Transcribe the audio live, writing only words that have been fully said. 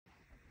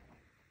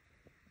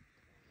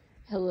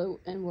Hello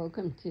and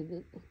welcome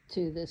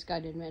to this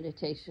guided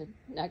meditation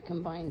that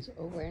combines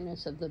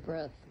awareness of the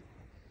breath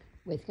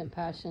with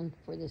compassion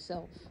for the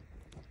self.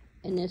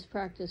 In this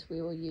practice,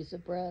 we will use the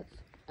breath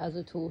as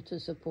a tool to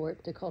support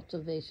the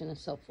cultivation of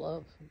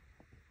self-love.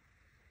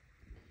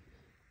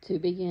 To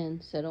begin,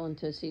 settle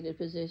into a seated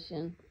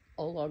position,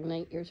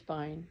 elongate your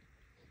spine,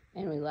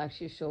 and relax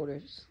your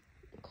shoulders,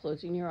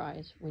 closing your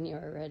eyes when you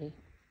are ready.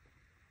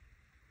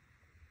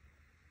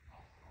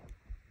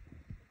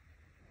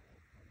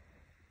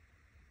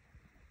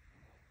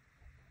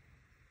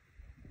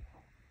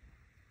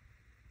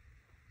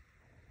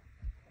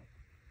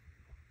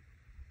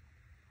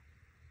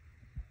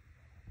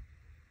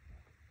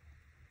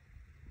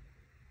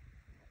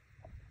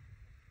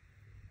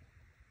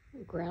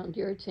 Ground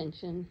your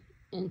attention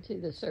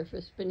into the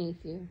surface beneath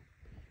you,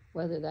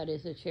 whether that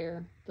is a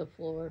chair, the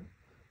floor,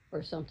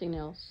 or something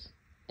else,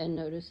 and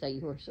notice that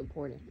you are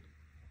supported.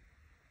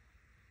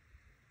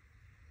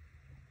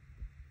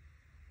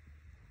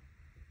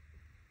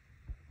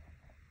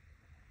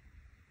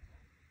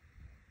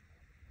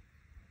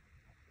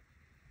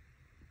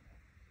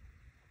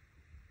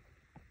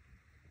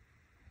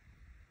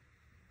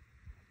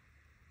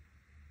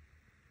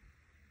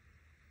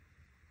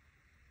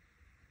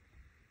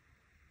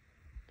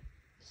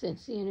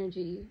 Sense the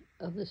energy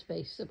of the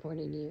space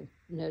supporting you.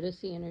 Notice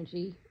the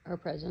energy or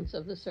presence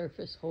of the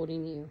surface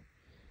holding you,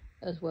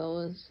 as well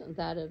as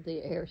that of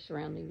the air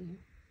surrounding you.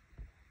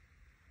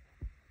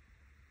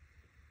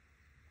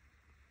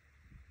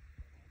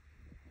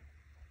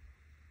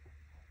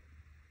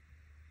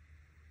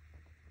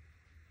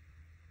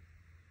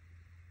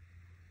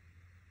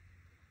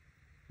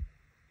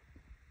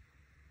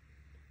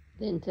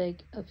 Then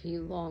take a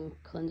few long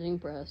cleansing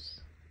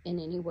breaths in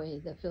any way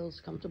that feels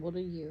comfortable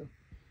to you.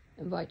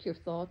 Invite your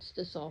thoughts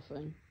to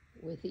soften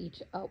with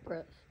each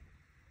out-breath.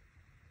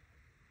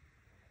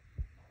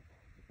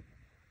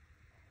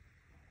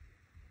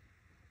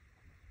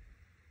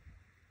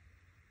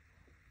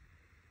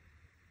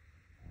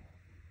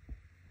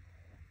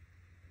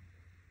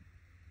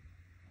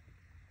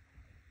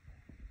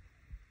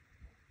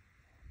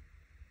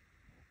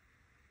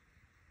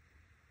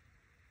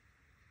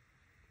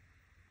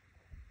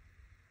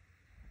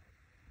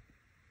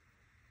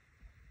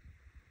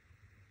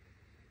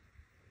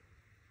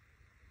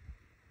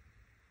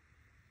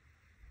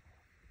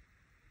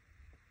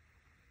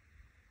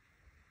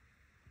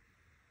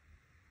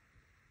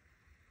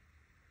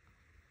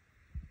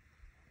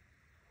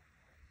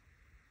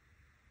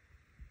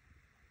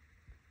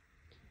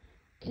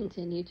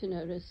 Continue to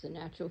notice the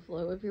natural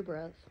flow of your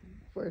breath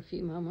for a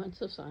few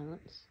moments of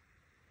silence.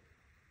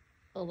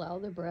 Allow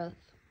the breath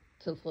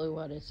to flow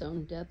at its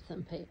own depth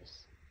and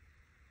pace.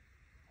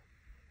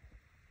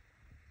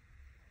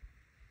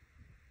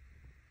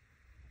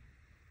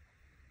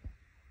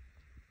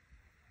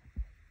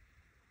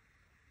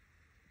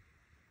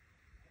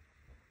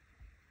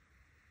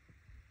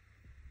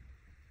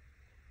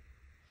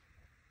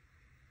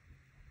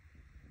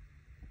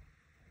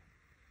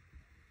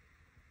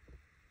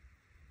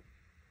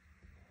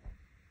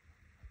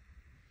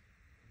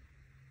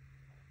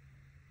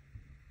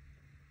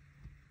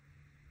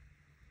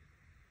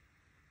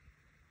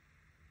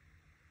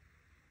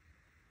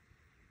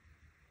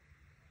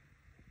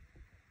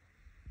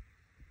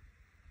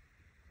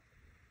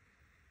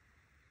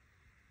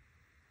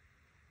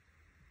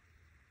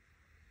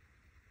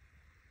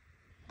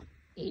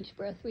 Each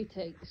breath we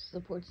take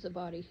supports the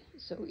body,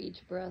 so each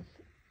breath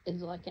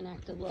is like an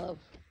act of love.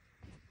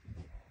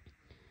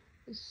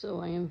 So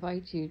I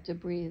invite you to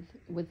breathe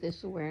with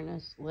this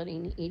awareness,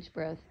 letting each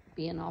breath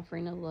be an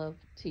offering of love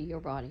to your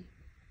body.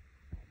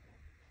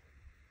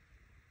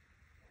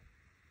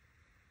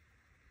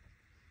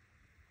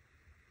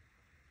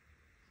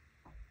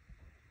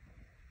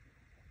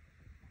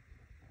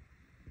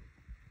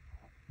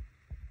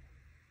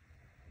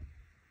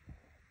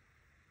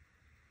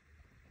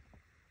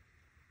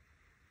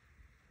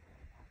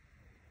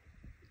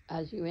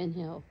 As you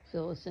inhale,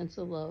 feel a sense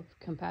of love,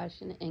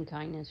 compassion, and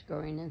kindness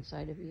growing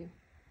inside of you.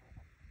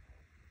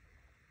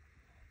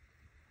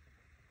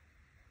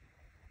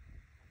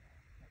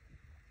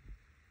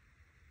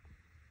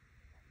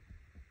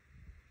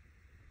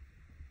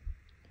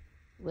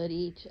 Let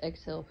each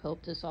exhale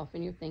help to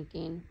soften your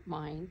thinking,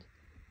 mind,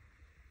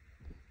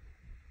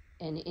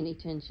 and any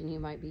tension you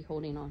might be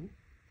holding on.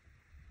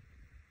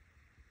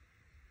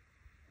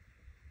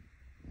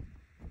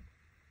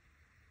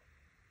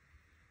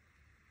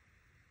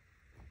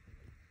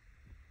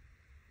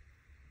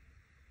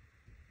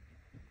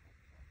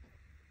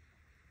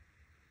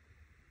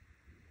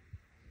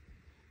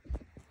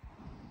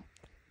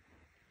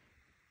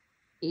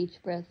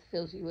 Each breath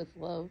fills you with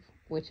love,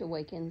 which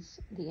awakens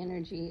the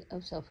energy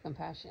of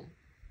self-compassion.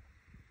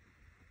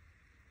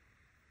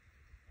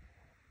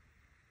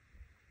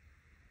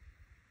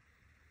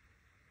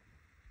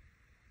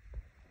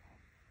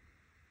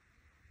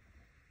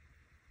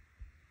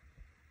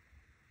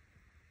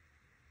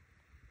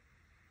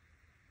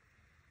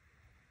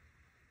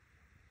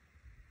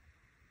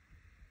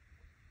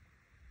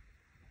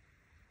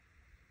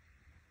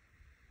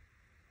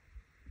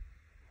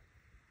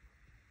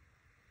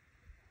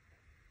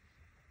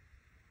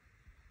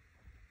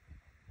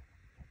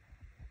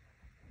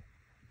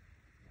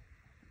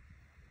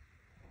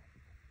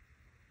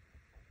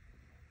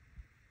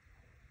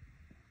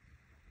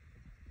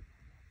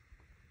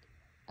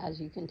 As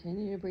you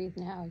continue to breathe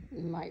now,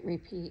 you might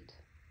repeat,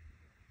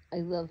 I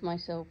love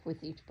myself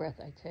with each breath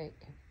I take.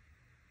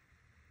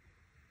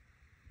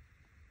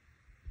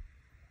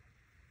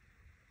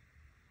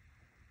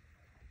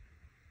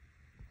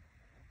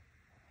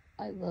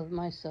 I love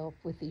myself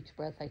with each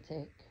breath I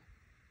take.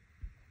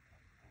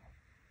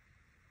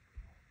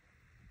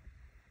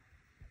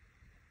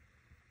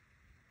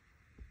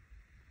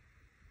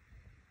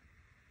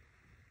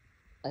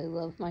 I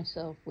love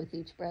myself with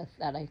each breath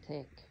that I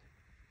take.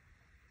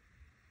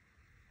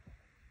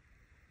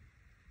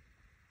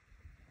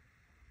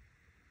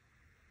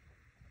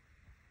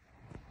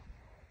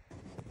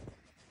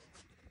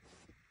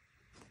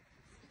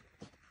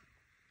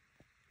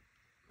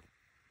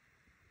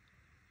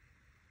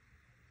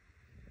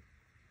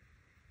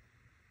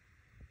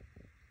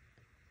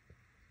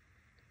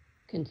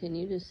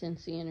 Continue to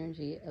sense the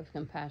energy of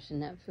compassion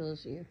that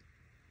fills you.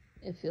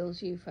 It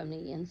fills you from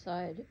the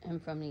inside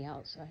and from the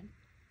outside.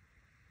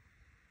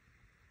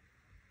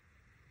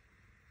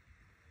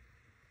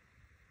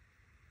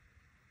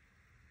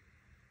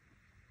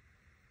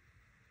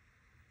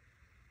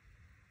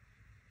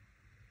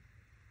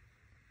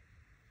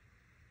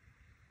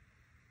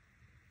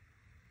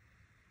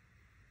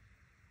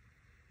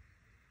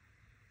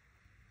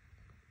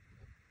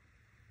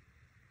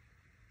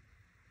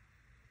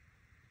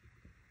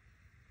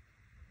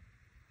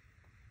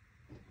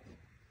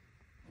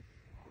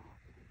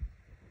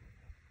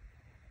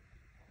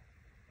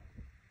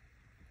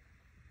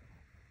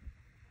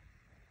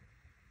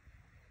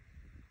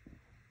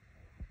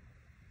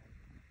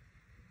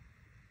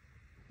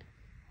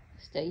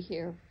 Stay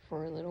here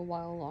for a little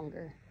while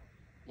longer,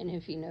 and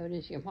if you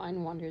notice your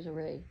mind wanders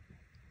away,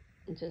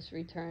 just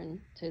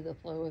return to the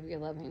flow of your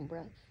loving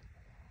breath.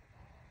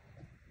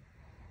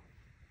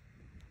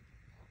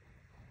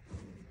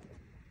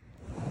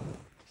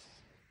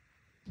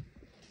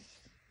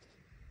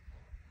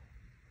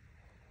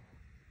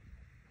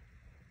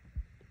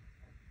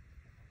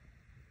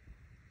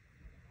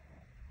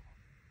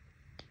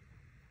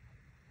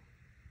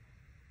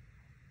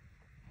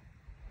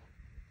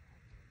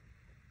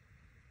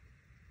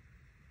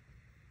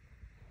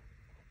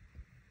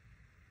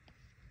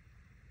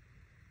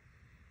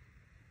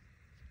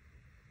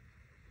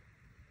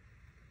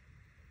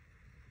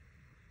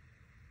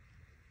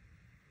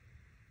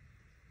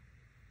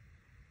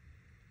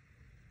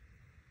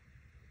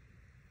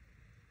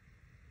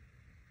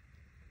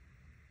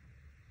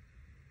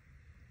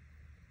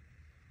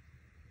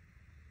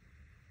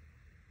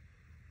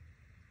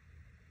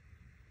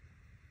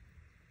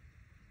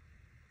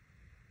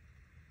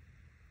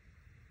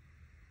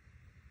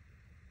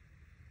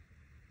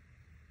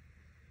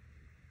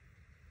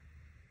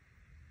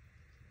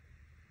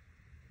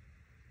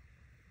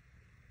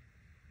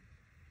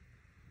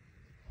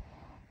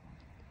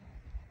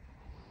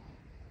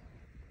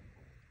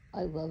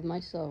 I love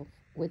myself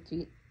with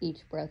each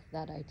breath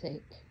that I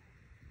take.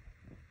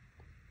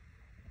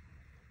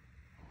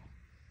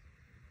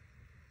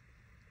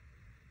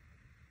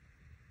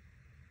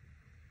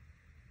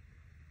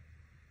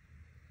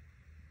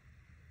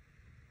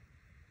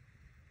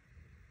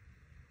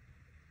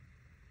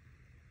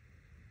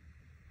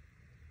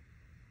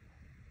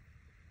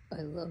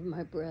 I love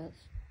my breath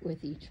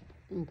with each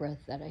breath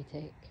that I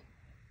take.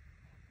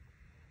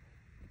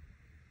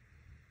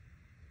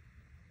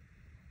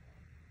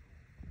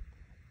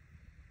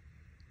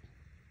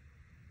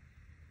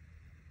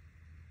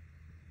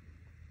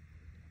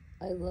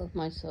 I love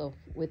myself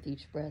with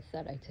each breath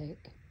that I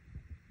take.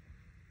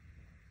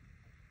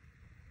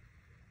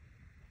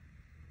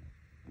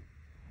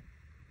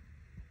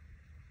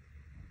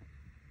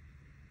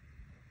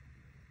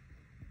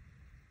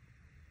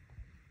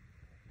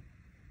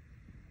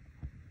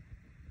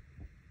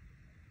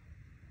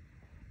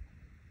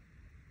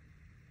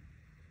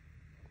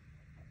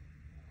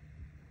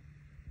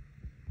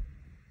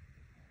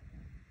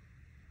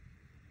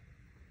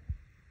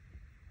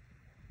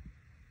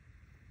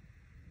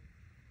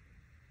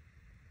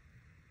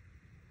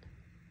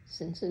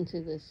 Sense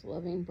into this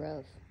loving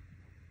breath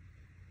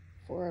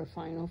for our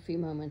final few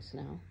moments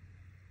now.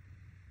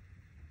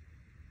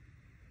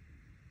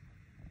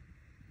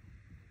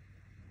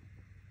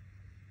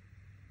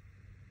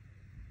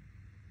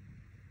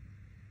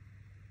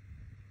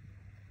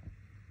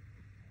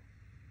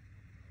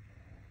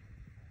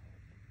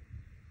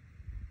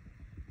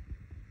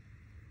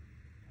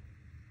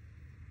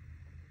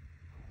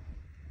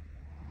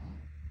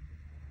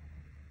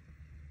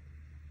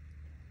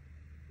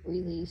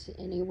 Release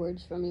any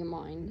words from your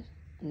mind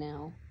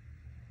now,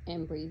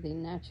 and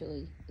breathing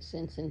naturally,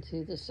 sense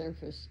into the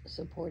surface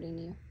supporting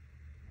you.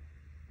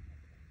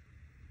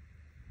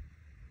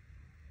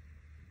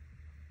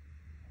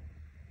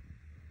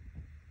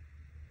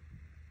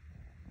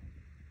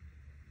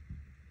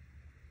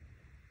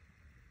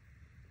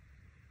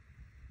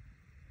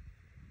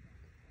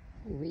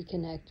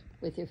 Reconnect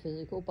with your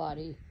physical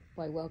body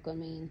by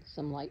welcoming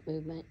some light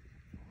movement.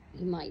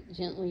 You might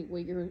gently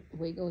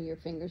wiggle your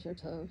fingers or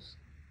toes.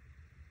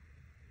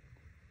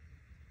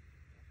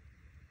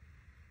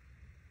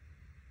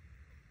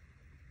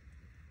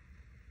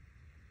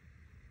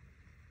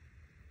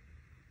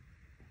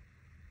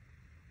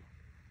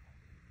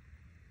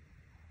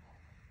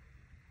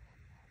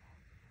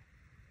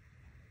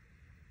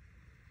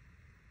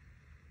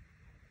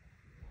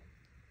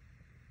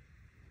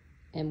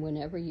 And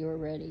whenever you are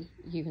ready,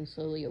 you can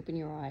slowly open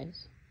your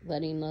eyes,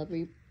 letting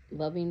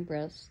loving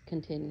breaths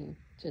continue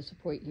to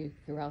support you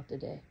throughout the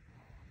day.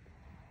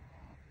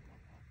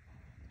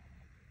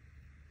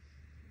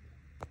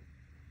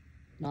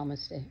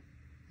 Namaste.